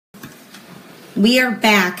We are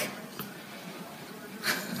back.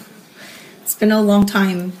 It's been a long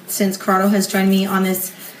time since Corrado has joined me on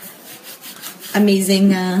this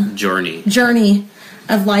amazing journey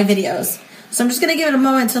of live videos. So I'm just going to give it a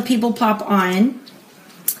moment until people pop on.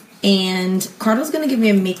 And Corrado's going to give me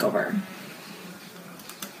a makeover.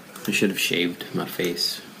 I should have shaved my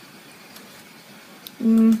face.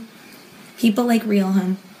 People like real,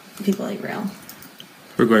 hun. People like real.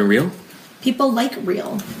 We're going real? People like real.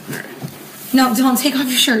 All right. No, don't take off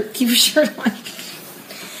your shirt. Keep your shirt on.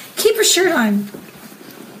 Keep your shirt on.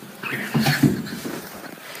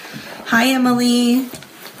 Hi, Emily.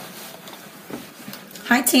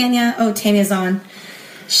 Hi, Tanya. Oh, Tanya's on.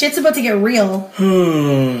 Shit's about to get real.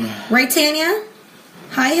 Right, Tanya?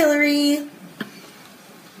 Hi, Hillary.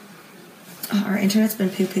 Oh, our internet's been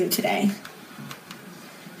poo-poo today.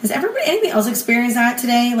 Has anybody else experienced that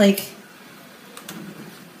today? Like,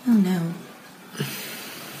 oh no.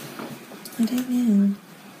 I don't know.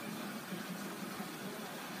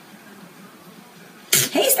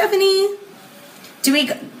 Hey, Stephanie.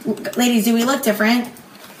 Ladies, do we look different?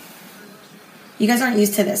 You guys aren't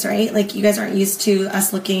used to this, right? Like, you guys aren't used to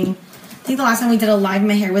us looking... I think the last time we did a live,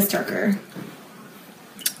 my hair was darker.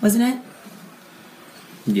 Wasn't it?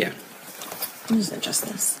 Yeah. I'll just adjust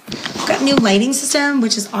this. Got a new lighting system,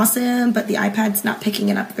 which is awesome, but the iPad's not picking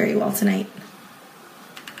it up very well tonight.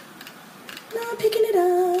 Not picking it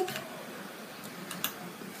up.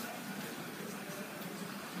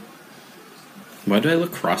 Why do I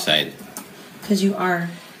look cross-eyed? Because you are.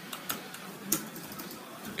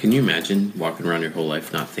 Can you imagine walking around your whole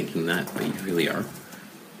life not thinking that, but you really are?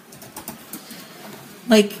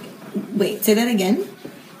 Like, wait, say that again?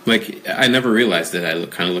 Like, I never realized that I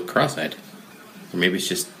kind of look cross-eyed. Or maybe it's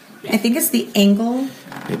just... I think it's the angle.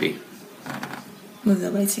 Maybe. Move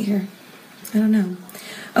the lights here. I don't know.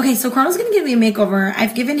 Okay, so Carl's going to give me a makeover.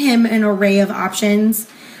 I've given him an array of options.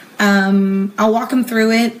 I'll walk him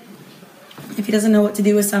through it. If he doesn't know what to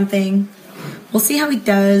do with something, we'll see how he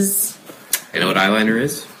does. I know what eyeliner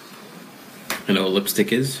is. I know what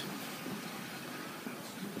lipstick is.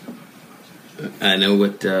 I know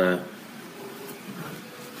what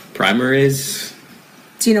primer is.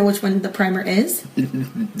 Do you know which one the primer is?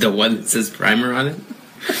 The one that says primer on it?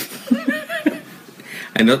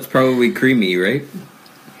 I know it's probably creamy, right?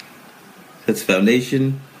 That's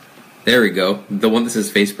foundation. There we go. The one that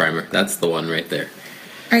says face primer. That's the one right there.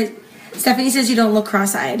 Alright, Stephanie says you don't look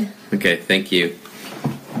cross-eyed. Okay, thank you.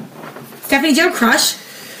 Stephanie, do you have a crush?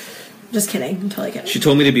 Just kidding. I'm totally kidding. She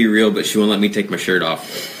told me to be real, but she won't let me take my shirt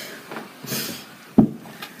off.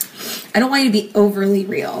 I don't want you to be overly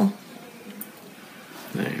real.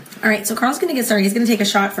 All right, so Carl's going to get started. He's going to take a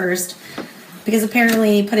shot first. Because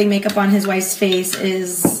apparently putting makeup on his wife's face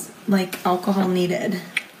is like alcohol needed.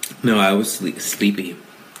 No, I was sleepy.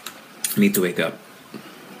 I need to wake up.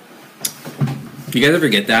 You guys ever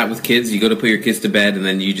get that with kids? You go to put your kids to bed and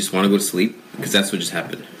then you just want to go to sleep? Because that's what just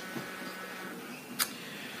happened.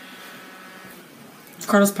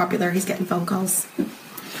 Carl's popular. He's getting phone calls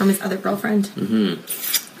from his other girlfriend.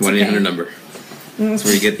 1-800 number. That's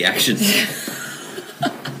where you get the action.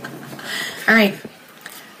 All right.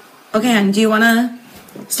 Okay, hon, do you want to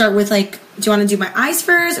start with, like, do you want to do my eyes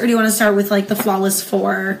first, or do you want to start with, like, the Flawless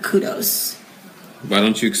 4 kudos? Why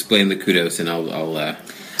don't you explain the kudos and I'll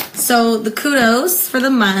So the kudos for the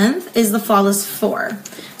month is the Flawless 4.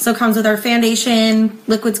 So it comes with our foundation,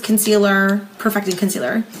 liquid concealer, perfecting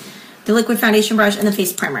concealer, the liquid foundation brush, and the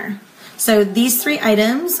face primer. So these 3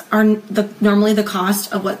 items are normally the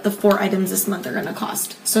cost of what the 4 items this month are going to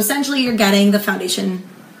cost. So essentially you're getting the foundation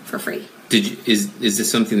for free. Is this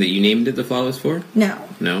something that you named it the Flawless 4? No.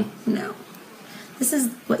 No? No. This is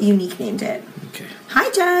what Unique named it. Okay. Hi,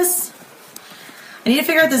 Jess. I need to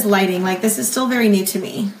figure out this lighting. Like, this is still very new to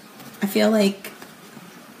me. I feel like...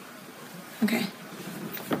 Okay.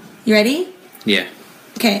 You ready? Yeah.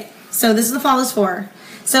 Okay. So this is the Flawless 4.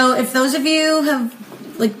 So if those of you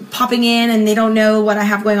have, like, popping in and they don't know what I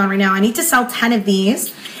have going on right now, I need to sell 10 of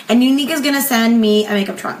these. And Unique is going to send me a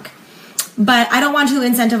makeup trunk. But I don't want to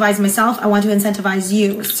incentivize myself. I want to incentivize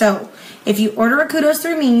you. So if you order a kudos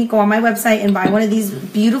through me, go on my website and buy one of these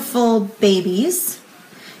beautiful babies,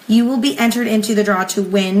 you will be entered into the draw to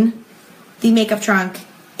win the makeup trunk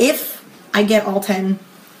if I get all 10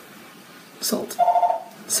 sold.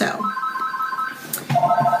 So,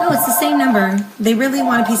 oh, it's the same number. They really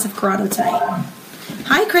want a piece of corrado tonight.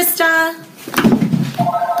 Hi, Krista.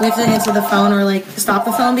 We have to answer the phone or, like, stop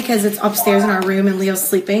the phone because it's upstairs in our room and Leo's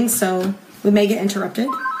sleeping, so we may get interrupted.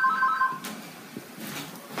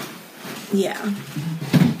 Yeah.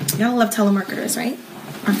 You gotta love telemarketers, right?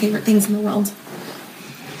 Our favorite things in the world.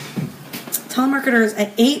 Telemarketers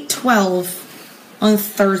at 8:12 on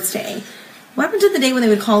Thursday. What happened to the day when they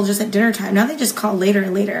would call just at dinner time? Now they just call later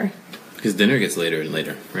and later. Because dinner gets later and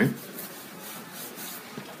later, right?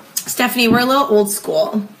 Stephanie, we're a little old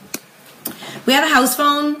school. We have a house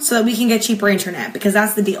phone so that we can get cheaper internet because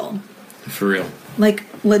that's the deal. For real. Like,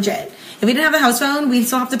 legit. If we didn't have a house phone, we'd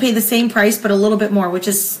still have to pay the same price but a little bit more, which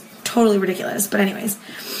is totally ridiculous. But anyways.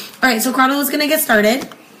 Alright, so Corrado is going to get started.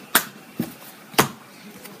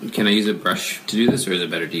 Can I use a brush to do this, or is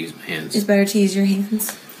it better to use my hands? It's better to use your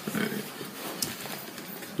hands. Alright.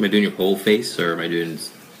 Am I doing your whole face, or am I doing...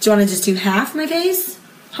 Do you want to just do half my face?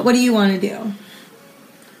 What do you want to do?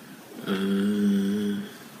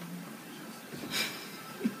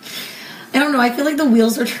 I don't know. I feel like the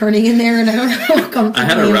wheels are turning in there, and I don't know how comfortable I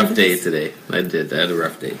had a rough day today. I did. I had a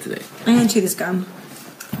rough day today. I'm going to chew this gum.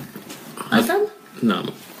 How's gum?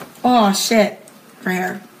 No. Oh, shit. Right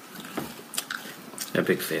here.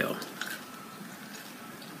 Epic fail.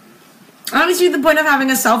 I don't see the point of having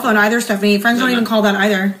a cell phone either, Stephanie. Friends don't even call that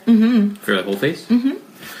either. Mm-hmm. For the whole face? Mm-hmm.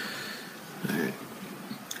 Alright.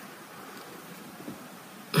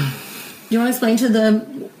 You want to explain to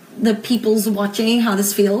the people's watching how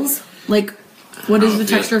this feels? Like, what is the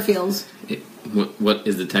texture feels? What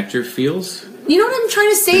is the texture feels? You know what I'm trying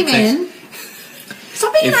to say, man?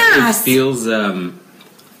 Stop being an ass! It feels,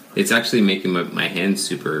 it's actually making my hands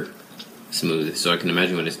super smooth, so I can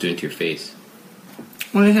imagine what it's doing to your face.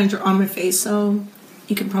 Well, my hands are on my face, so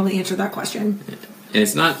you can probably answer that question. And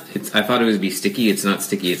it's not, I thought it would be sticky. It's not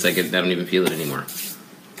sticky. It's like I don't even feel it anymore.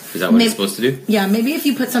 Is that what it's supposed to do? Yeah, maybe if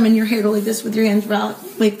you put some in your hair like this with your hands around,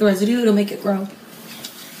 like the residue, it'll make it grow.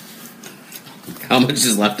 How much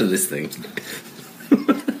is left of this thing?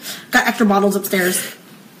 Got extra bottles upstairs.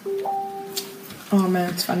 Oh man,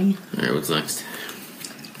 it's funny. Alright, what's next?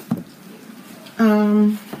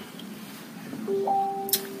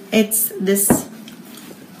 It's this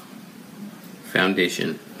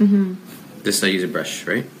foundation. Mm-hmm. This I use a brush,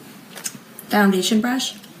 right? Foundation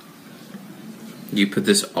brush. You put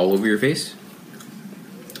this all over your face?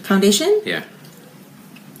 Foundation? Yeah.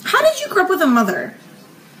 How did you grow up with a mother?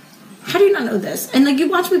 How do you not know this? And like you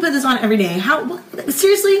watch me put this on every day.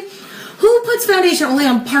 Seriously? Who puts foundation only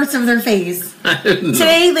on parts of their face?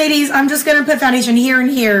 Today, ladies, I'm just gonna put foundation here and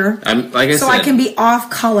here. So I can be off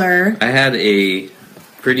color. I had a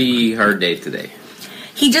pretty hard day today.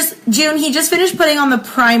 He just finished putting on the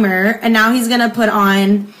primer, and now he's gonna put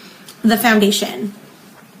on the foundation.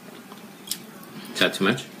 Is that too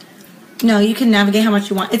much? No, you can navigate how much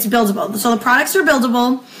you want. It's buildable. So the products are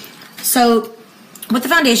buildable. So with the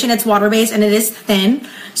foundation, it's water-based and it is thin.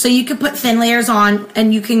 So you can put thin layers on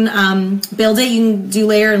and you can build it. You can do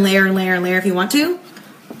layer and layer and layer and layer if you want to.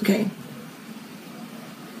 Okay.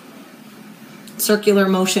 Circular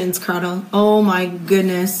motions, Corrado. Oh my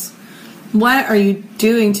goodness. What are you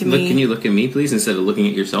doing to me? Can you look at me, please, instead of looking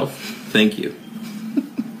at yourself? Thank you.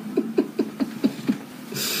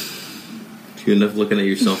 You're enough looking at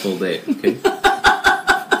yourself all day, okay?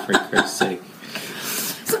 For Christ's sake.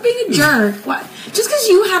 Stop being a jerk. What? Just because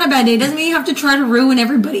you had a bad day doesn't mean you have to try to ruin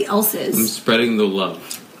everybody else's. I'm spreading the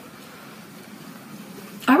love.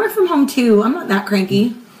 I work from home too. I'm not that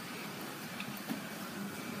cranky.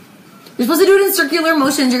 You're supposed to do it in circular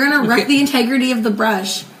motions. You're going to wreck the integrity of the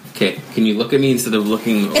brush. Okay, can you look at me instead of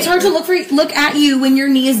looking... It's hard to look at you when your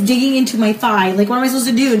knee is digging into my thigh. Like, what am I supposed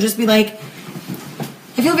to do? Just be like...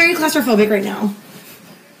 I feel very claustrophobic right now.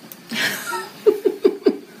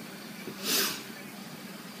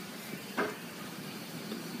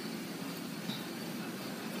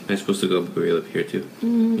 Am I supposed to go real up here too?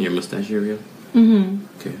 Mm-hmm. Your mustache area? Mm-hmm.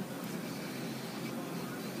 Okay.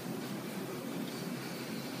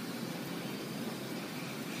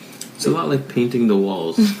 It's a lot like painting the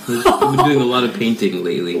walls. I've been doing a lot of painting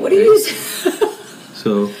lately. What do you...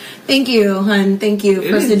 So... Thank you, hon. Thank you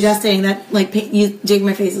for suggesting that, like, you digging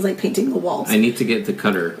my face is like painting the walls. I need to get the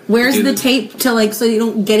cutter. Where's the tape to, like, so you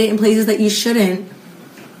don't get it in places that you shouldn't?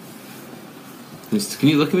 Can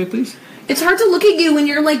you look at me, please? It's hard to look at you when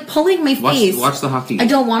you're, like, pulling my face. Watch the hockey game. I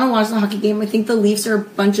don't want to watch the hockey game. I think the Leafs are a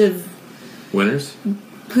bunch of... Winners?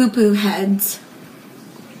 Poo-poo heads.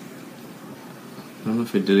 I don't know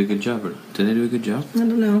if I did a good job or... Did I do a good job? I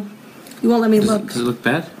don't know. You won't let me look. Does it look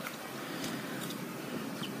bad?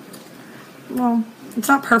 Well, it's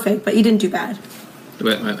not perfect, but you didn't do bad.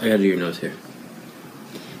 Wait, I gotta do your nose here.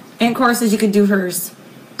 Aunt Cora says you could do hers.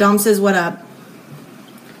 Dom says, what up?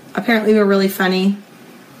 Apparently we're really funny.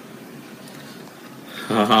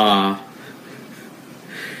 Haha.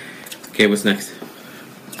 Okay, what's next?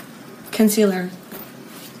 Concealer.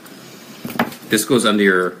 This goes under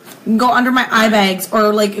your... Go under my eye bags,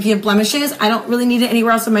 or like if you have blemishes, I don't really need it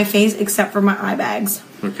anywhere else on my face except for my eye bags.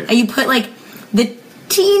 Okay. And you put like The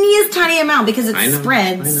teeniest tiny amount because it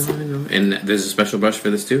spreads. I know. And there's a special brush for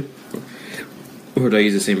this too? Or do I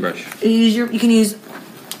use the same brush? You can use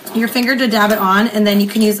your finger to dab it on, and then you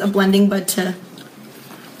can use a blending bud to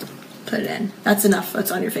put it in. That's enough.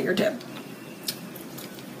 That's on your fingertip.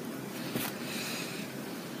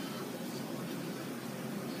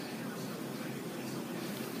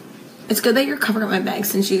 It's good that you're covering up my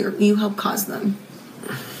bags since you helped cause them.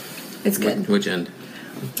 It's good. Which end?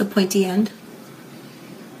 The pointy end.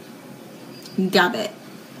 You dab it.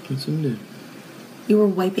 What's in there? You were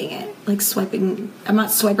wiping it. Like swiping. I'm not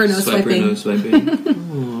swiper, no swiping. No swiping.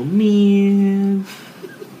 Oh, man.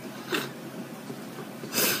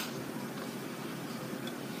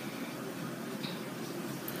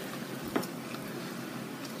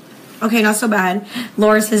 Okay, not so bad.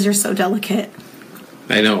 Laura says you're so delicate.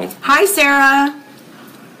 I know. Hi, Sarah.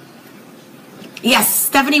 Yes,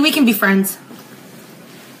 Stephanie, we can be friends.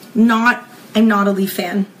 I'm not a Leaf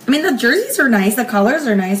fan. I mean, the jerseys are nice. The colors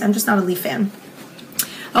are nice. I'm just not a Leaf fan.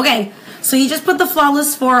 Okay, so he just put the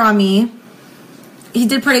Flawless 4 on me. He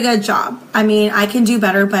did a pretty good job. I mean, I can do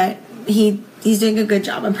better, but he's doing a good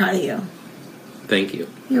job. I'm proud of you. Thank you.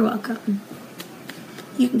 You're welcome.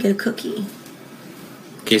 You can get a cookie.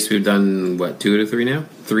 Okay, so we've done, what, 2 out of 3 now?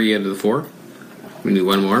 3 out of the 4? We need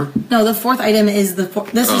one more? No, the 4th item is the 4.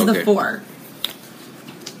 This is the 4.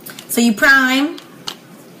 So you prime,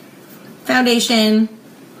 foundation,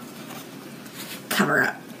 cover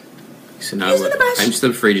up. So now I'm just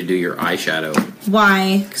afraid to do your eyeshadow.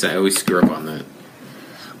 Why? Because I always screw up on that.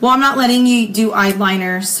 Well, I'm not letting you do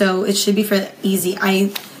eyeliner, so it should be for easy.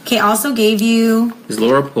 I also gave you... Is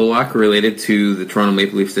Laura Polak related to the Toronto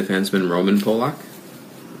Maple Leafs defenseman Roman Polak?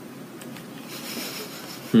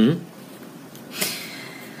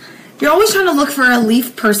 You're always trying to look for a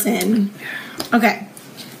Leaf person. Okay.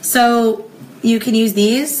 So you can use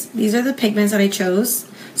these. These are the pigments that I chose.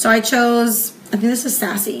 So I chose, I think this is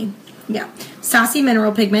Sassy. Yeah. Sassy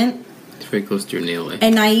mineral pigment. It's very close to your nail, eh?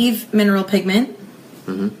 And Naive mineral pigment.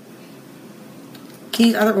 Mm-hmm. Can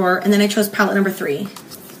use other ore. And then I chose palette number 3.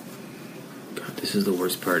 God, this is the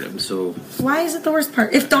worst part. I'm so... Why is it the worst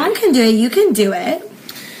part? If Dawn can do it, you can do it.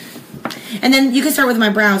 And then you can start with my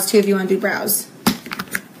brows, too, if you want to do brows.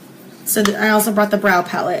 So I also brought the brow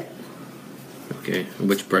palette. Okay.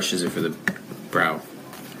 Which brush is it for the brow?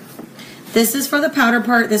 This is for the powder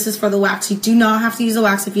part. This is for the wax. You do not have to use the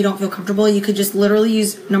wax if you don't feel comfortable. You could just literally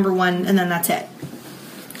use number 1, and then that's it.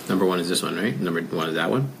 Number 1 is this one, right? Number 1 is that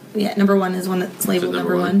one? Yeah, number 1 is one that's labeled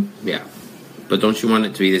number 1. Yeah. But don't you want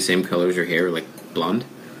it to be the same color as your hair, like blonde?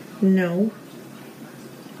 No.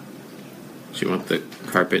 Do you want the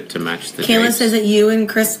carpet to match the Kayla drapes? says that you and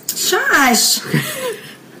Chris... Shush!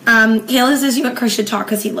 Kayla says you and Chris should talk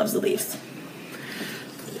because he loves the Leafs.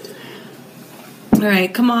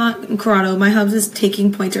 Alright, come on, Corrado. My hubs is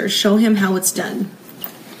taking pointers. Show him how it's done.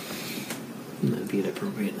 That'd be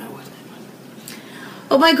inappropriate now, wouldn't it?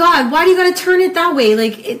 Oh my god, why do you gotta turn it that way?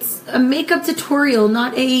 Like, it's a makeup tutorial,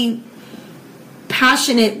 not a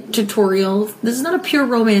passionate tutorial. This is not a pure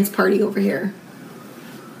romance party over here.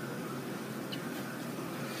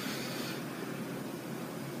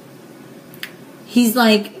 He's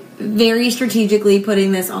like very strategically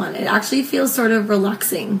putting this on. It actually feels sort of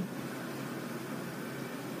relaxing.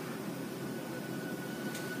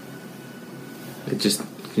 It just,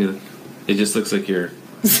 it just looks like you're,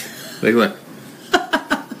 like, look.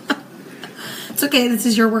 It's okay, this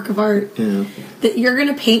is your work of art. Yeah. That you're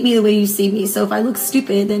gonna paint me the way you see me, so if I look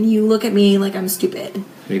stupid, then you look at me like I'm stupid.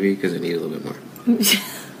 Maybe because I need a little bit more.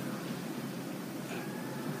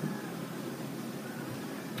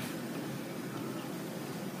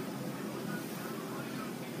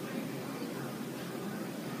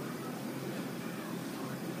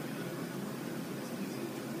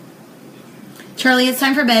 Charlie, it's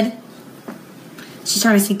time for bed. She's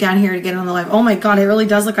trying to sneak down here to get on the live. Oh my god, it really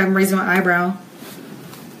does look like I'm raising my eyebrow.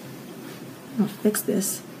 I'll fix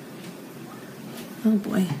this. Oh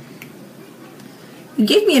boy. You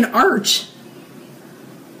gave me an arch.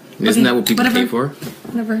 Isn't that what people pay for?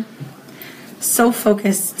 Whatever. So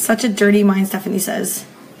focused. Such a dirty mind, Stephanie says.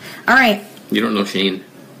 Alright. You don't know Shane.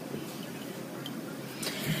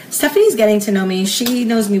 Stephanie's getting to know me. She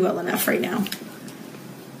knows me well enough right now.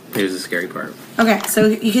 Here's the scary part. Okay, so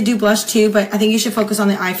you could do blush too, but I think you should focus on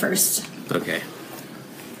the eye first. Okay.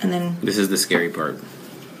 And then... This is the scary part.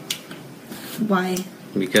 Why?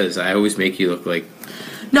 Because I always make you look like...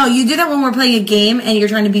 No, you do that when we're playing a game and you're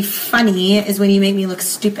trying to be funny is when you make me look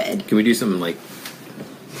stupid. Can we do something like...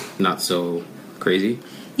 not so crazy?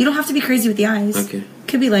 You don't have to be crazy with the eyes. Okay.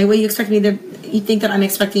 Could be like, what you expect me to... You think that I'm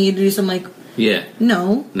expecting you to do some like Yeah.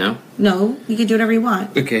 No. No? No. You can do whatever you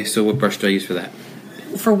want. Okay, so what brush do I use for that?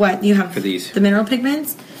 For what? You have For these. the mineral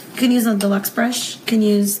pigments. You can use a deluxe brush. You can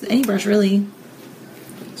use any brush, really.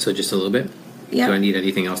 So just a little bit? Yeah. Do I need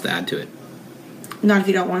anything else to add to it? Not if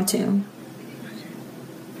you don't want to.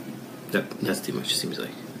 That's too much, it seems like.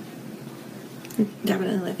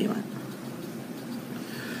 Definitely if you want.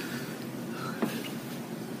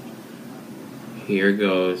 Here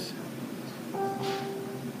goes.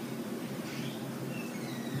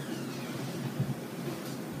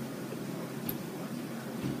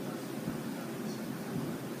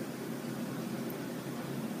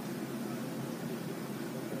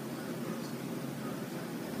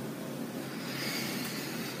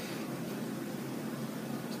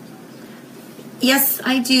 Yes,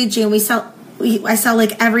 I do, June. I sell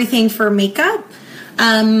like everything for makeup.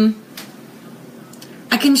 I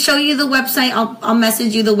can show you the website. I'll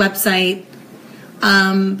message you the website.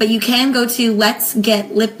 But you can go to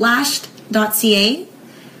letsgetlipplashed.ca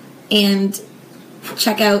and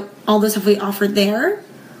check out all the stuff we offer there.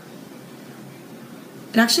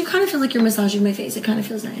 It actually kind of feels like you're massaging my face. It kind of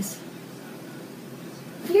feels nice.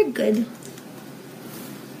 You're good.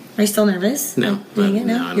 Are you still nervous? No. Doing it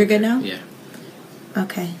now? You're good now? Yeah.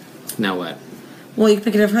 Okay. Now what? Well, you can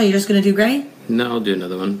pick it up. You're just going to do gray? No, I'll do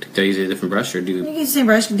another one. Do I use a different brush or do... You can use the same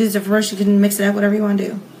brush. You can do a different brush. You can mix it up, whatever you want to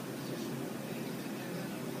do.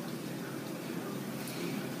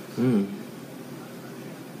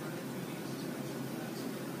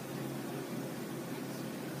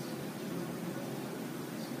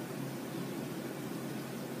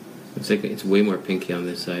 It's way more pinky on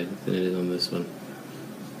this side than it is on this one.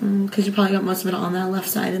 Because you probably got most of it on that left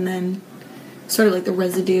side and then sort of like the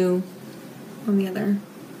residue on the other.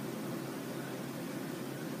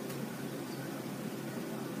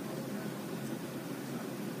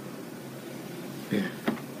 Yeah.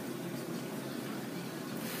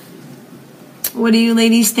 What do you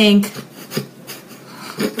ladies think?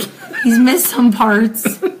 He's missed some parts.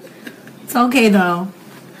 It's okay though.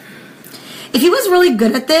 If he was really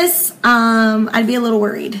good at this, I'd be a little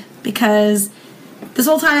worried because this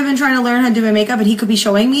whole time I've been trying to learn how to do my makeup and he could be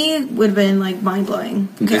showing me would have been like mind blowing.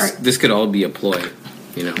 Okay, This could all be a ploy,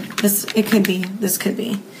 you know. It could be. This could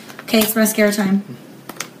be. Okay, it's mascara time.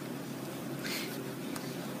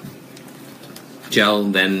 Gel,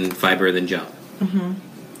 then fiber, then gel. You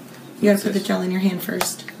gotta put the gel in your hand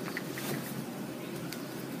first.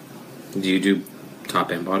 Do you do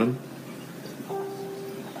top and bottom?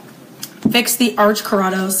 Fix the arch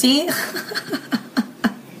corrado. See?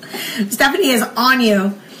 Stephanie is on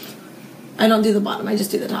you. I don't do the bottom, I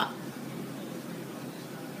just do the top.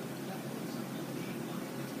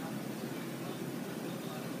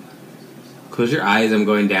 Close your eyes, I'm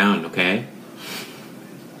going down, okay?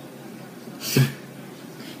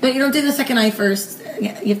 No, you don't do the second eye first.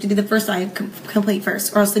 You have to do the first eye complete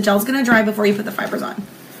first, or else the gel's gonna dry before you put the fibers on.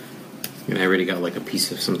 And I already got like a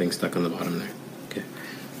piece of something stuck on the bottom there. Okay.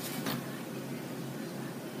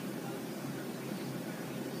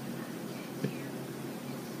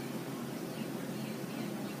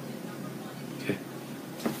 Okay.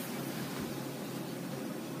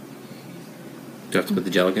 Do I have to put the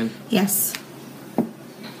gel again? Yes.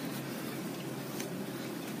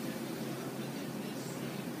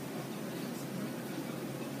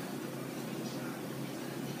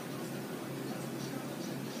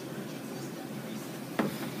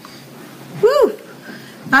 Woo!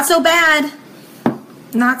 Not so bad.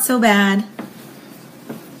 Not so bad.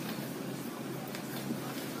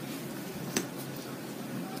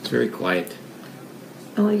 It's very quiet.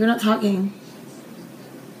 Oh, you're not talking.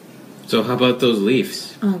 So how about those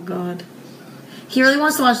leaves? Oh, God. He really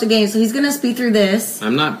wants to watch the game, so he's going to speed through this.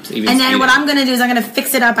 I'm not even And then speeding. what I'm going to do is I'm going to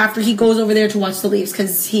fix it up after he goes over there to watch the leaves,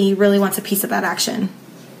 because he really wants a piece of that action.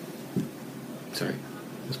 Sorry.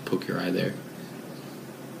 Just poke your eye there.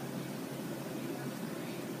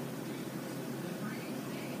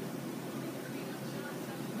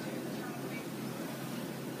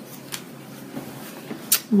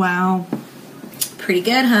 Wow. Pretty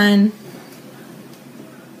good, hun.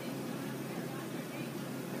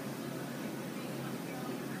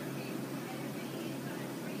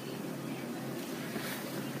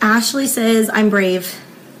 Ashley says, I'm brave.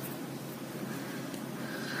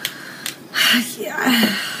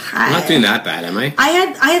 Yeah. I'm not doing that bad, am I? I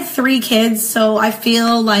had 3 kids, so I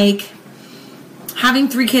feel like having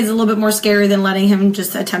 3 kids is a little bit more scary than letting him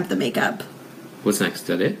just attempt the makeup. What's next? Is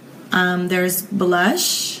that it? There's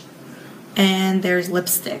blush and there's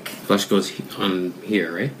lipstick. Blush goes on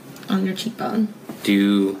here, right? On your cheekbone. Do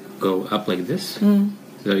you go up like this? Is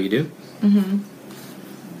that what you do? Mm-hmm.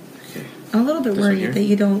 Okay. I'm a little bit This one worried here? that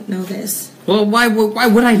you don't know this. Well, why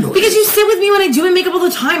would I know? Because you sit with me when I do my makeup all the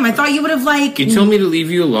time. I thought you would have, like... You told me to leave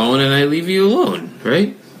you alone, and I leave you alone,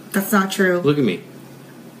 right? That's not true. Look at me.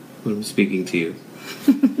 When I'm speaking to you.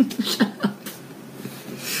 Shut up.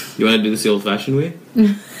 You want to do this the old-fashioned way?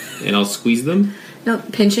 And I'll squeeze them? No,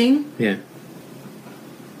 pinching? Yeah.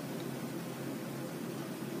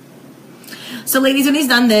 So, ladies, when he's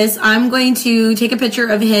done this, I'm going to take a picture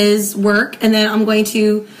of his work, and then I'm going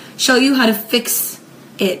to show you how to fix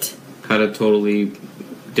it. How to totally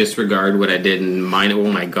disregard what I did in mine.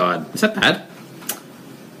 Oh my god. Is that bad?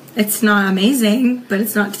 It's not amazing, but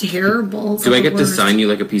it's not terrible. It's Do not I the get to worst. sign you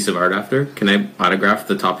like a piece of art after? Can I autograph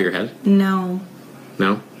the top of your head? No.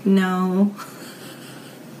 No? No.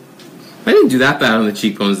 I didn't do that bad on the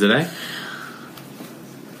cheekbones, did I?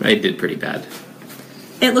 I did pretty bad.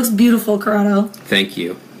 It looks beautiful, Corrado. Thank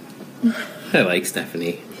you. I like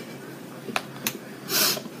Stephanie.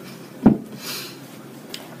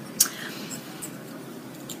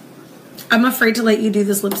 I'm afraid to let you do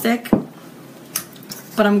this lipstick,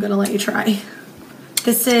 but I'm gonna let you try.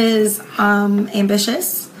 This is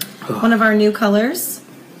Ambitious, one of our new colors.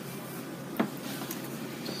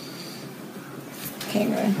 Okay,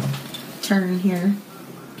 I'm gonna turn here.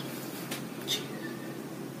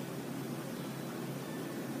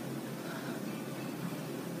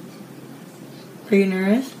 Are you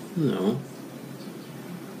nervous? No.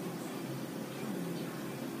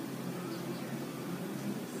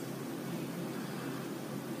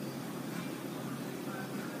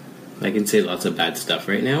 I can say lots of bad stuff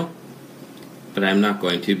right now, but I'm not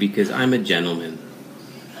going to because I'm a gentleman.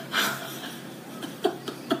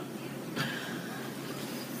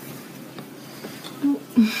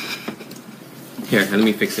 Here, let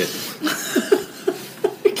me fix it.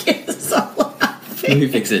 I can't stop laughing. Let me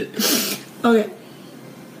fix it. Okay.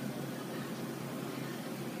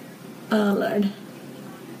 Oh, Lord.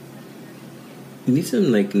 You need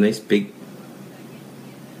some, like, nice big...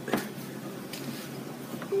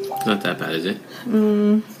 Not that bad, is it?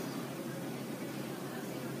 Mm.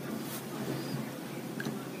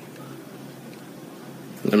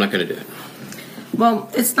 I'm not gonna do it. Well,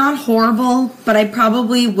 it's not horrible, but I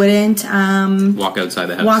probably wouldn't Walk outside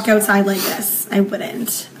the house. walk outside like this. I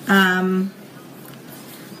wouldn't. But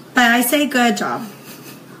I say good job.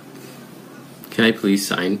 Can I please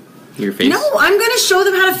sign your face? No, I'm going to show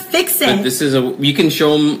them how to fix But it. this is a... You can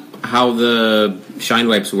show them how the shine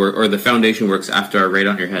wipes work, or the foundation works after I write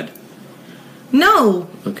on your head. No.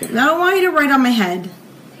 Okay. I don't want you to write on my head.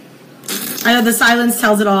 I know the silence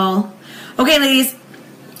tells it all. Okay, ladies.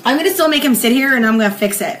 I'm going to still make him sit here, and I'm going to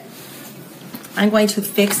fix it. I'm going to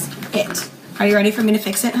fix it. Are you ready for me to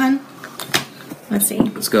fix it, hun? Let's see.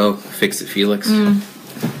 Let's go. Fix it, Felix. I'm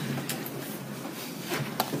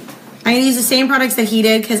going to use the same products that he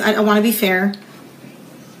did, because I want to be fair.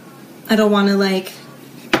 I don't want to, like,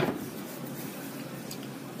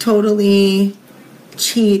 totally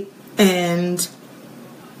cheat and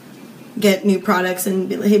get new products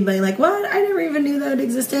and he'd be like, what? I never even knew that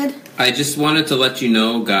existed. I just wanted to let you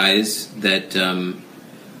know, guys, that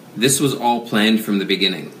this was all planned from the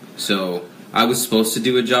beginning. So I was supposed to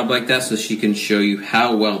do a job like that so she can show you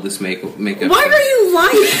how well this makeup. Why are you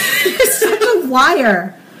lying? You're such a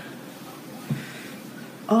liar.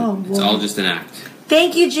 Oh, boy. It's all just an act.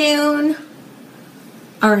 Thank you, June.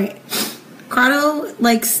 All right. Corrado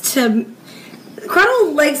likes to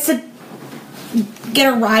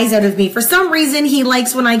get a rise out of me. For some reason, he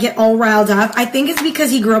likes when I get all riled up. I think it's because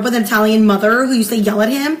he grew up with an Italian mother who used to yell at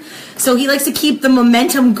him. So he likes to keep the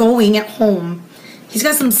momentum going at home. He's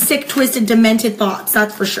got some sick, twisted, demented thoughts,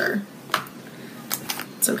 that's for sure.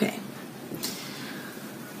 It's okay.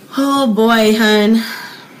 Oh boy, hun.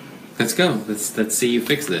 Let's go. Let's see you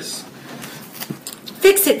fix this.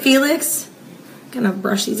 Fix it, Felix. I'm gonna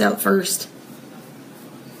brush these out first.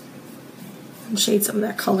 And shade some of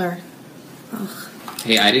that color. Ugh.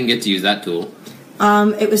 Hey, I didn't get to use that tool.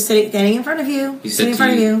 It was standing in front of you. You Sitting said in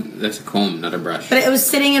front of you. That's a comb, not a brush. But it was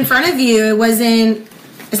sitting in front of you. It wasn't.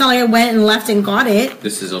 It's not like I went and left and got it.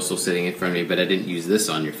 This is also sitting in front of me, but I didn't use this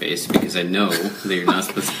on your face because I know that you're not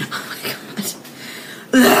supposed to. Oh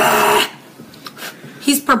my god.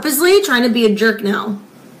 He's purposely trying to be a jerk now.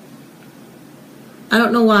 I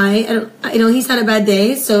don't know why. I know he's had a bad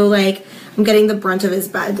day, so like I'm getting the brunt of his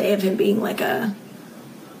bad day of him being like a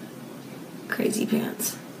crazy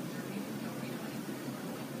pants.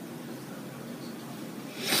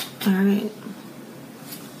 All right.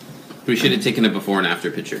 We should have taken a before and after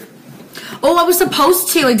picture. Oh, I was supposed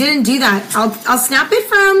to. I didn't do that. I'll snap it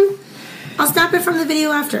from the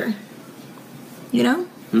video after. You know?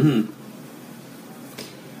 Mm-hmm.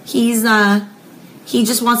 He's He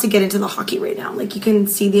just wants to get into the hockey right now. Like, you can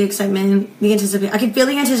see the excitement, the anticipation. I can feel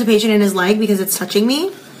the anticipation in his leg because it's touching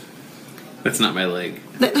me. That's not my leg.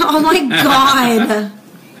 Oh my God.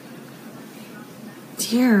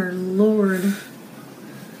 Dear Lord.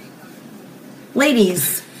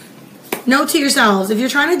 Ladies, note to yourselves, if you're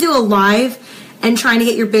trying to do a live and trying to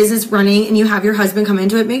get your business running and you have your husband come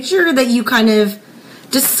into it, make sure that you kind of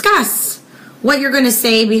discuss what you're going to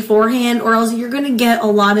say beforehand, or else you're going to get a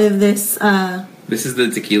lot of this. This is the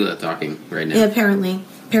tequila talking right now. Yeah, apparently.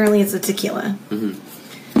 Apparently it's the tequila.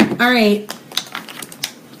 Mm-hmm. All right.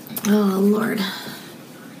 Oh, Lord.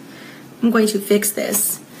 I'm going to fix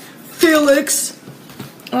this. Felix!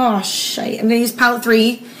 Oh, shite. I'm going to use palette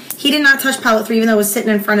 3. He did not touch palette 3 even though it was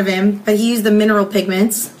sitting in front of him, but he used the mineral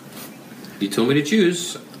pigments. You told me to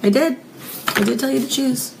choose. I did. I did tell you to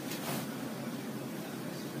choose.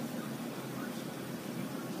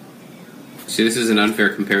 See, this is an unfair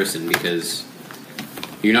comparison because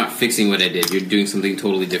you're not fixing what I did. You're doing something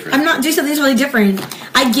totally different. I'm not doing something totally different.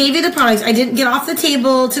 I gave you the products. I didn't get off the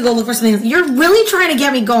table to go look for something else. You're really trying to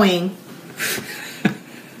get me going.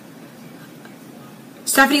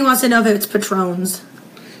 Stephanie wants to know if it's Patrons.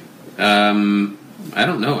 I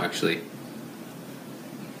don't know, actually.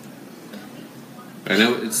 I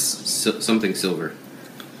know it's something silver.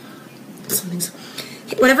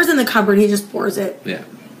 Whatever's in the cupboard, he just pours it. Yeah.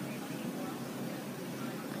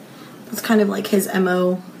 It's kind of like his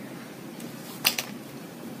MO.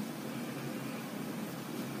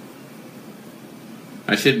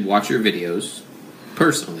 I should watch your videos,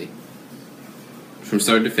 personally, from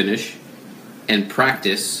start to finish, and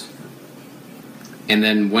practice. And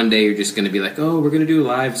then one day you're just going to be like, oh, we're going to do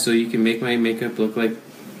live so you can make my makeup look like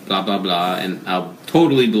blah, blah, blah. And I'll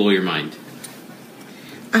totally blow your mind.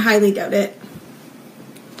 I highly doubt it.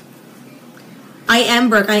 I am,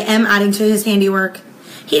 Brooke. I am adding to his handiwork.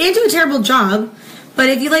 He didn't do a terrible job, but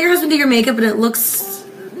if you let your husband do your makeup and it looks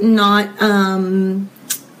not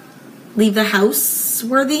leave the house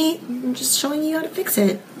worthy, I'm just showing you how to fix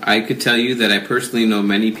it. I could tell you that I personally know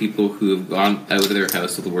many people who have gone out of their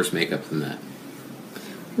house with worse makeup than that.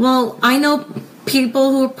 Well, I know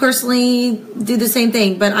people who personally do the same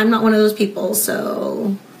thing, but I'm not one of those people,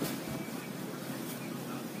 so...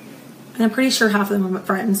 And I'm pretty sure half of them are my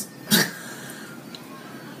friends.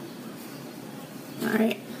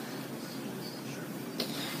 Alright.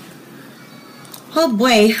 Oh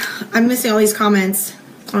boy, I'm missing all these comments.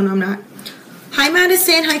 Oh no, I'm not. Hi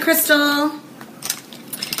Madison, hi Crystal.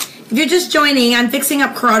 If you're just joining, I'm fixing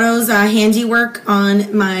up Corrado's handiwork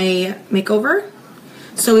on my makeover.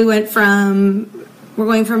 So we're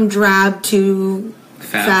going from drab to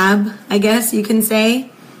fab, I guess you can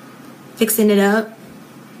say. Fixing it up.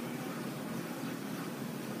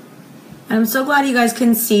 I'm so glad you guys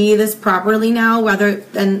can see this properly now, rather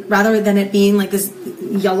than it being like this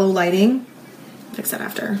yellow lighting. Fix that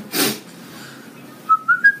after.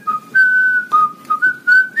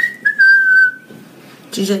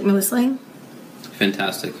 Did you like my whistling?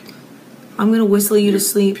 Fantastic. I'm gonna whistle you to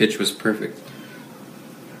sleep. Pitch was perfect.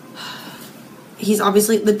 He's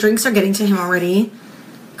obviously, the drinks are getting to him already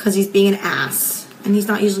because he's being an ass, and he's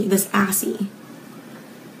not usually this assy.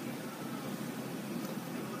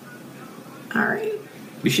 All right.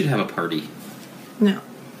 We should have a party. No.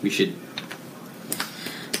 We should.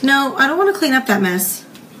 No, I don't want to clean up that mess.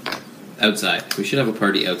 Outside. We should have a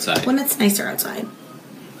party outside. When it's nicer outside.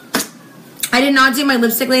 I did not do my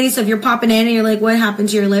lipstick, lady, so if you're popping in and you're like, what happened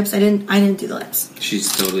to your lips? I didn't do the lips.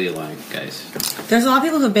 She's totally lying, guys. There's a lot of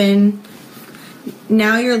people who've been,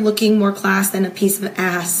 now you're looking more class than a piece of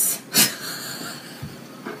ass.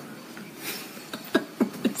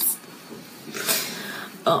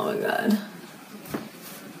 Oh my god.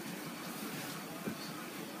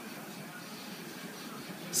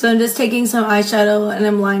 So I'm just taking some eyeshadow and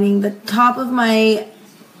I'm lining the top of my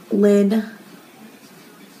lid.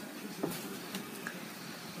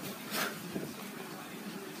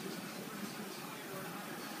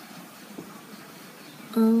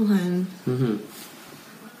 Oh, hun. Mm-hmm.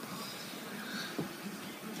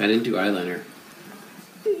 I didn't do eyeliner.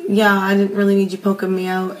 Yeah, I didn't really need you poking me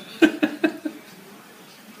out.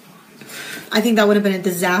 I think that would have been a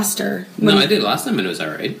disaster. No, I did last time and it was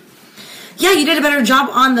alright. Yeah, you did a better job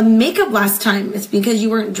on the makeup last time. It's because you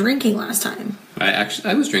weren't drinking last time. I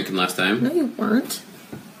was drinking last time. No, you weren't.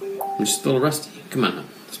 I'm just a little rusty. Come on,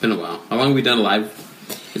 it's been a while. How long have we done live?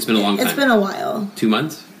 It's been a long time. It's been a while. 2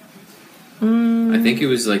 months? I think it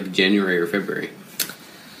was like January or February.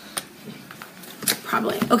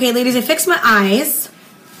 Probably. Okay, ladies, I fixed my eyes.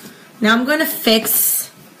 Now I'm going to fix...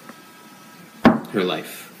 her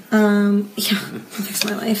life. Yeah, fix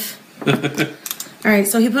my life. Alright,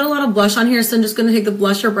 so he put a lot of blush on here, so I'm just going to take the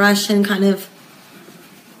blusher brush and kind of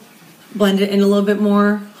blend it in a little bit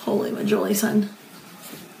more. Holy majoli, son.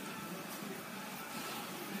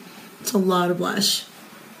 It's a lot of blush.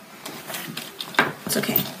 It's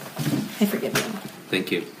okay. I forgive you.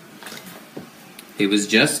 Thank you. It was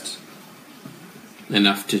just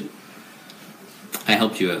enough to... I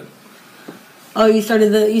helped you out. Oh, you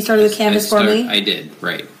started the canvas for me? I did,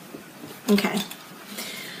 right. Okay.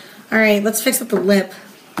 Alright, let's fix up the lip.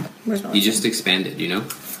 Where's my lip? You just expanded, you know?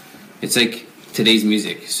 It's like today's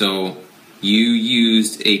music. So you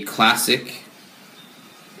used a classic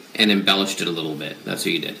and embellished it a little bit. That's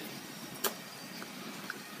what you did.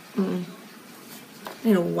 I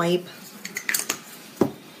need a wipe.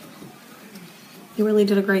 You really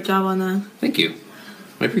did a great job on Thank you.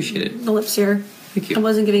 I appreciate it. the lips here. Thank you. I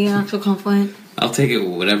wasn't giving you an actual compliment. I'll take it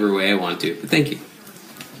whatever way I want to, but thank you.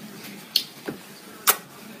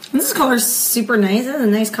 This color's super nice. This is a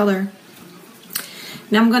nice color.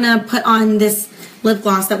 Now I'm going to put on this lip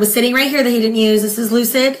gloss that was sitting right here that he didn't use. This is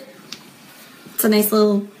Lucid. It's a nice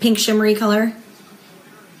little pink shimmery color.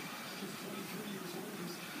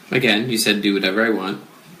 Again, you said do whatever I want,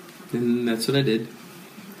 and that's what I did.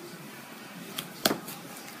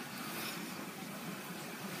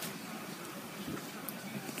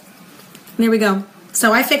 There we go.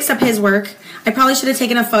 So I fixed up his work. I probably should have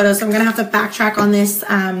taken a photo, so I'm going to have to backtrack on this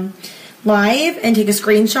live and take a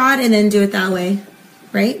screenshot and then do it that way.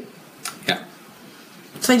 Right? Yeah.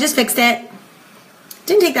 So I just fixed it.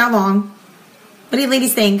 Didn't take that long. What do you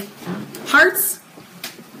ladies think? Hearts?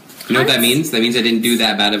 You know what that means? That means I didn't do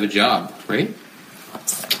that bad of a job, right?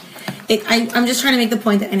 I'm just trying to make the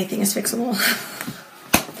point that anything is fixable.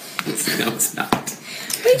 No, it's not.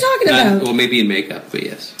 What are you talking about? Well, maybe in makeup, but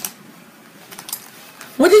yes.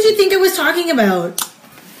 What did you think I was talking about?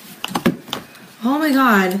 Oh my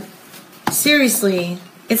god. Seriously.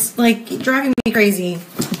 It's like driving me crazy.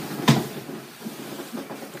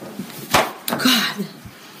 God.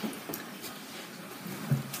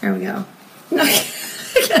 There we go. No,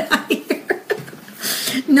 get out of here.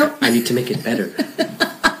 Nope. I need to make it better.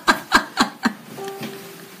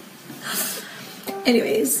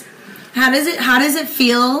 Anyways, how does it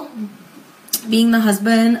feel being the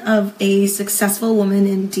husband of a successful woman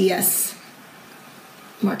in DS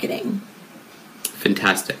marketing?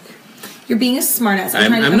 Fantastic. You're being a smartass.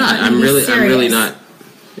 I'm not. I'm really not.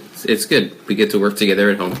 It's good. We get to work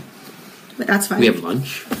together at home. But that's fine. We have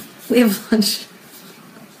lunch. We have lunch.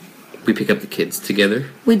 We pick up the kids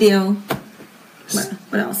together. We do.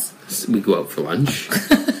 What else? We go out for lunch.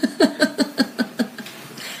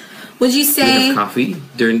 Would you We say? have coffee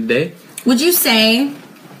during the day. Would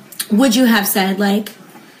you have said like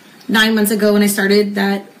 9 months ago when I started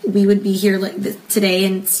that we would be here like today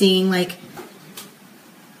and seeing like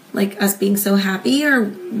us being so happy,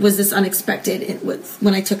 or was this unexpected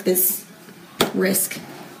when I took this risk?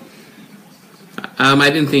 I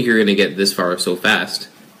didn't think you were going to get this far so fast.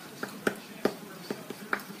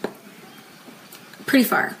 Pretty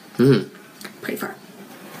far. Mm-hmm. Pretty far.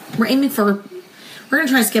 We're going to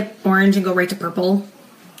try to skip orange and go right to purple,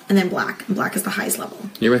 and then black. And black is the highest level.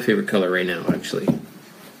 You're my favorite color right now, actually.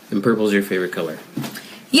 And purple's your favorite color.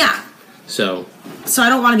 Yeah. So I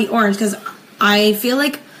don't want to be orange because I feel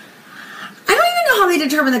like I don't even know how they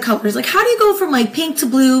determine the colors. Like, how do you go from like pink to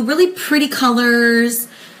blue, really pretty colors,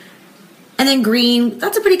 and then green,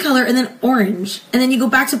 that's a pretty color, and then orange, and then you go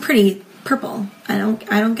back to pretty purple. I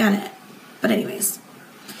don't get it. But anyways.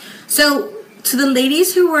 So to the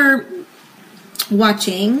ladies who are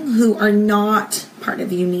watching who are not part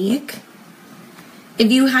of Unique, if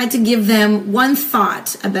you had to give them one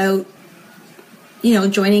thought about,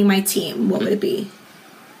 joining my team, what would it be?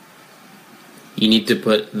 you need to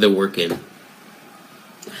put the work in.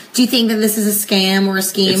 Do you think that this is a scam or a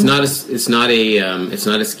scheme? It's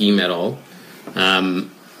not a scheme at all.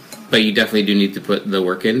 But you definitely do need to put the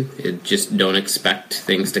work in. Just don't expect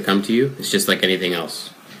things to come to you. It's just like anything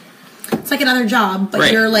else. It's like another job, but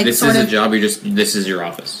right. you're like this is a job. This is your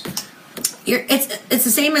office. It's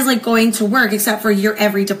the same as like going to work, except for you're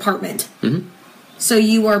every department. Mm-hmm. So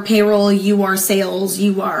you are payroll, you are sales,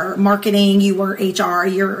 you are marketing, you are HR.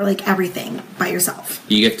 You're like everything by yourself.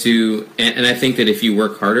 You get to, and I think that if you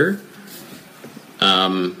work harder,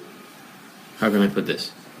 how can I put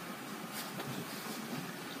this?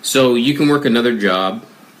 So you can work another job,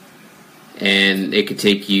 and it could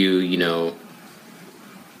take you,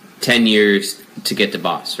 10 years to get to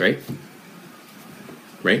boss, right?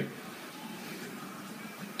 Right?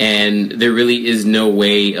 And there really is no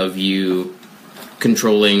way of you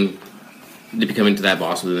controlling to becoming to that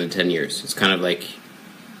boss within 10 years. It's kind of like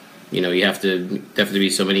You know, you have to be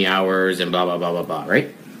so many hours and blah blah blah blah blah,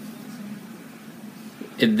 right?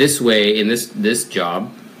 In this way, in this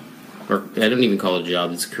job, or I don't even call it a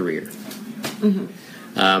job; it's a career. Mm-hmm.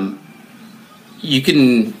 You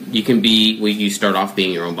can be. Well, you start off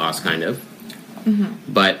being your own boss, kind of, mm-hmm.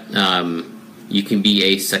 But you can be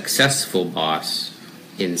a successful boss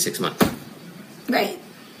in 6 months. Right.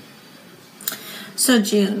 So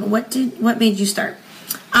June, what made you start?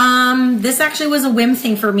 This actually was a whim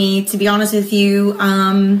thing for me, to be honest with you.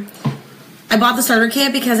 I bought the starter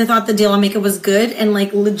kit because I thought the deal on makeup was good, and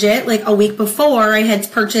like legit, like a week before I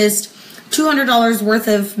had purchased $200 worth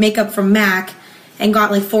of makeup from MAC and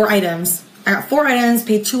got like 4 items. I got 4 items,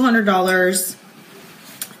 paid $200,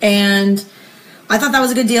 and I thought that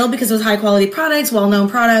was a good deal because it was high quality products, well-known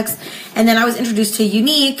products. And then I was introduced to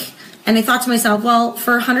Unique, and I thought to myself, well,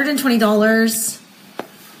 for $120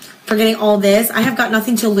 for getting all this, I have got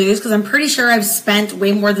nothing to lose because I'm pretty sure I've spent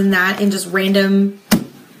way more than that in just random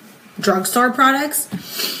drugstore products.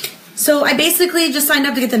 So I basically just signed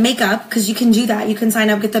up to get the makeup, because you can do that. You can sign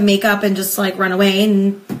up, get the makeup, and just like run away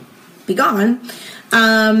and be gone.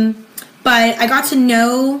 But I got to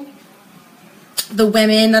know the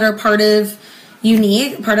women that are part of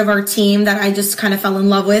Unique, part of our team, that I just kind of fell in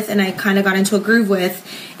love with and I kind of got into a groove with.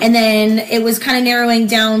 And then it was kind of narrowing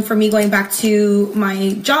down for me going back to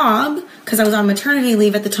my job, because I was on maternity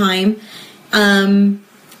leave at the time. And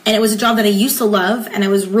it was a job that I used to love, and I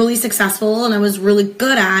was really successful and I was really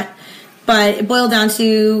good at. But it boiled down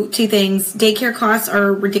to 2 things. Daycare costs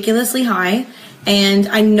are ridiculously high, and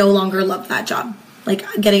I no longer love that job. Like,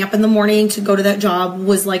 getting up in the morning to go to that job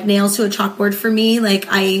was like nails to a chalkboard for me. Like,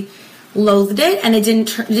 I loathed it, and it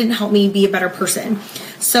didn't help me be a better person.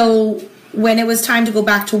 So when it was time to go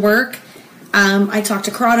back to work, I talked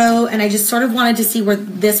to Corrado, and I just sort of wanted to see where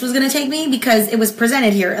this was going to take me, because it was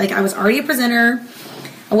presented here. Like, I was already a presenter.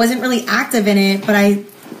 I wasn't really active in it, but I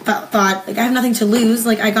thought, like, I have nothing to lose.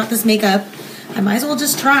 Like, I got this makeup. I might as well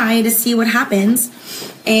just try to see what happens.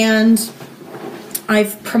 And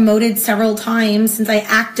I've promoted several times since I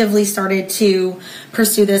actively started to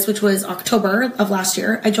pursue this, which was October of last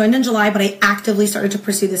year. I joined in July, but I actively started to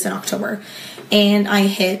pursue this in October. And I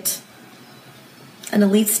hit an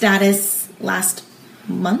elite status last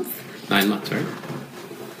month. 9 months, right?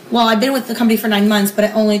 Well, I've been with the company for 9 months, but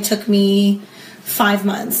it only took me 5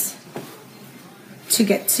 months to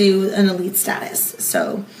get to an elite status.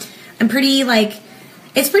 So I'm pretty, like,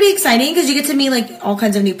 it's pretty exciting because you get to meet like all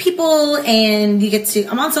kinds of new people, and you get to,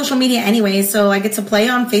 I'm on social media anyway, so I get to play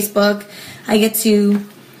on Facebook. I get to,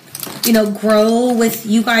 you know, grow with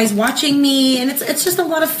you guys watching me, and it's just a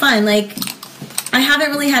lot of fun. Like, I haven't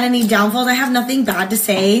really had any downfalls. I have nothing bad to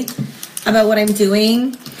say about what I'm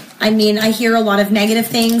doing. I mean, I hear a lot of negative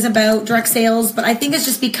things about direct sales, but I think it's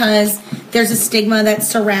just because there's a stigma that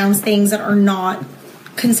surrounds things that are not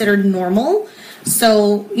considered normal.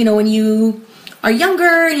 So, you know, when you are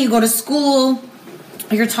younger and you go to school,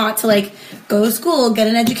 you're taught to like go to school, get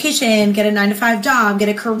an education, get a 9-to-5 job, get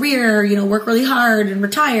a career, you know, work really hard and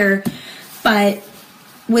retire. But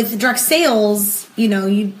with direct sales, you know,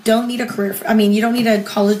 you don't need a career. You don't need a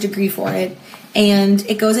college degree for it, and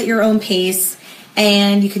it goes at your own pace,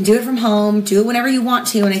 and you can do it from home, do it whenever you want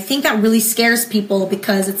to. And I think that really scares people,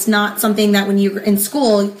 because it's not something that when you're in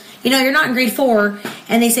school, you know, you're not in grade 4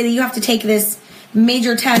 and they say that you have to take this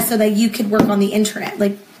major test so that you could work on the internet.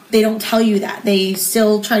 Like, they don't tell you that. They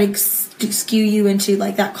still try to skew you into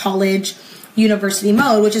like that college university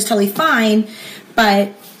mode, which is totally fine.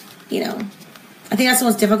 But, you know, I think that's the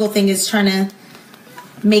most difficult thing, is trying to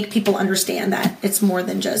make people understand that it's more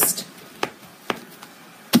than just,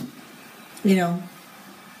 you know,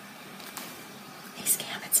 a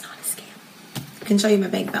scam. It's not a scam. I can show you my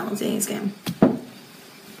bank balance. It ain't a scam.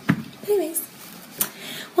 Anyways.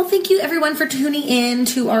 Well, thank you everyone for tuning in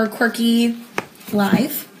to our quirky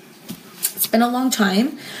live. It's been a long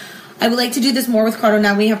time. I would like to do this more with Corrado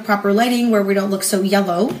now we have proper lighting where we don't look so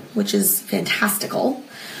yellow, which is fantastical.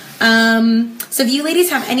 So if you ladies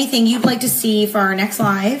have anything you'd like to see for our next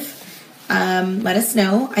live, let us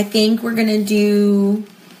know. I think we're going to do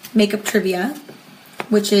makeup trivia,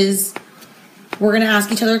 which is we're going to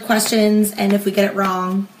ask each other questions, and if we get it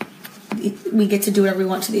wrong, we get to do whatever we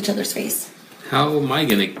want to each other's face. How am I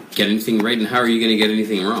going to get anything right, and how are you going to get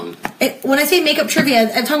anything wrong? When I say makeup trivia,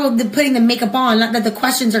 I'm talking about putting the makeup on, not that the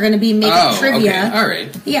questions are going to be makeup trivia. Okay. All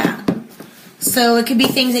right. Yeah. So it could be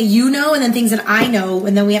things that you know and then things that I know,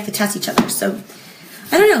 and then we have to test each other. So,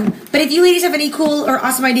 I don't know. But if you ladies have any cool or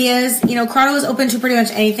awesome ideas, you know, Corrado is open to pretty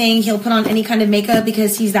much anything. He'll put on any kind of makeup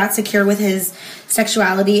because he's that secure with his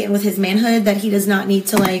sexuality and with his manhood that he does not need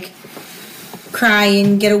to, like, cry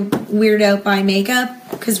and get weirded out by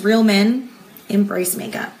makeup. because real men embrace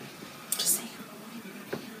makeup. Just saying.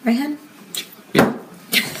 Right, hun? Yeah.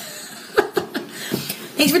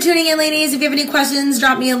 Thanks for tuning in, ladies. If you have any questions,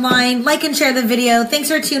 drop me a line. Like and share the video. Thanks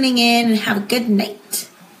for tuning in, and have a good night.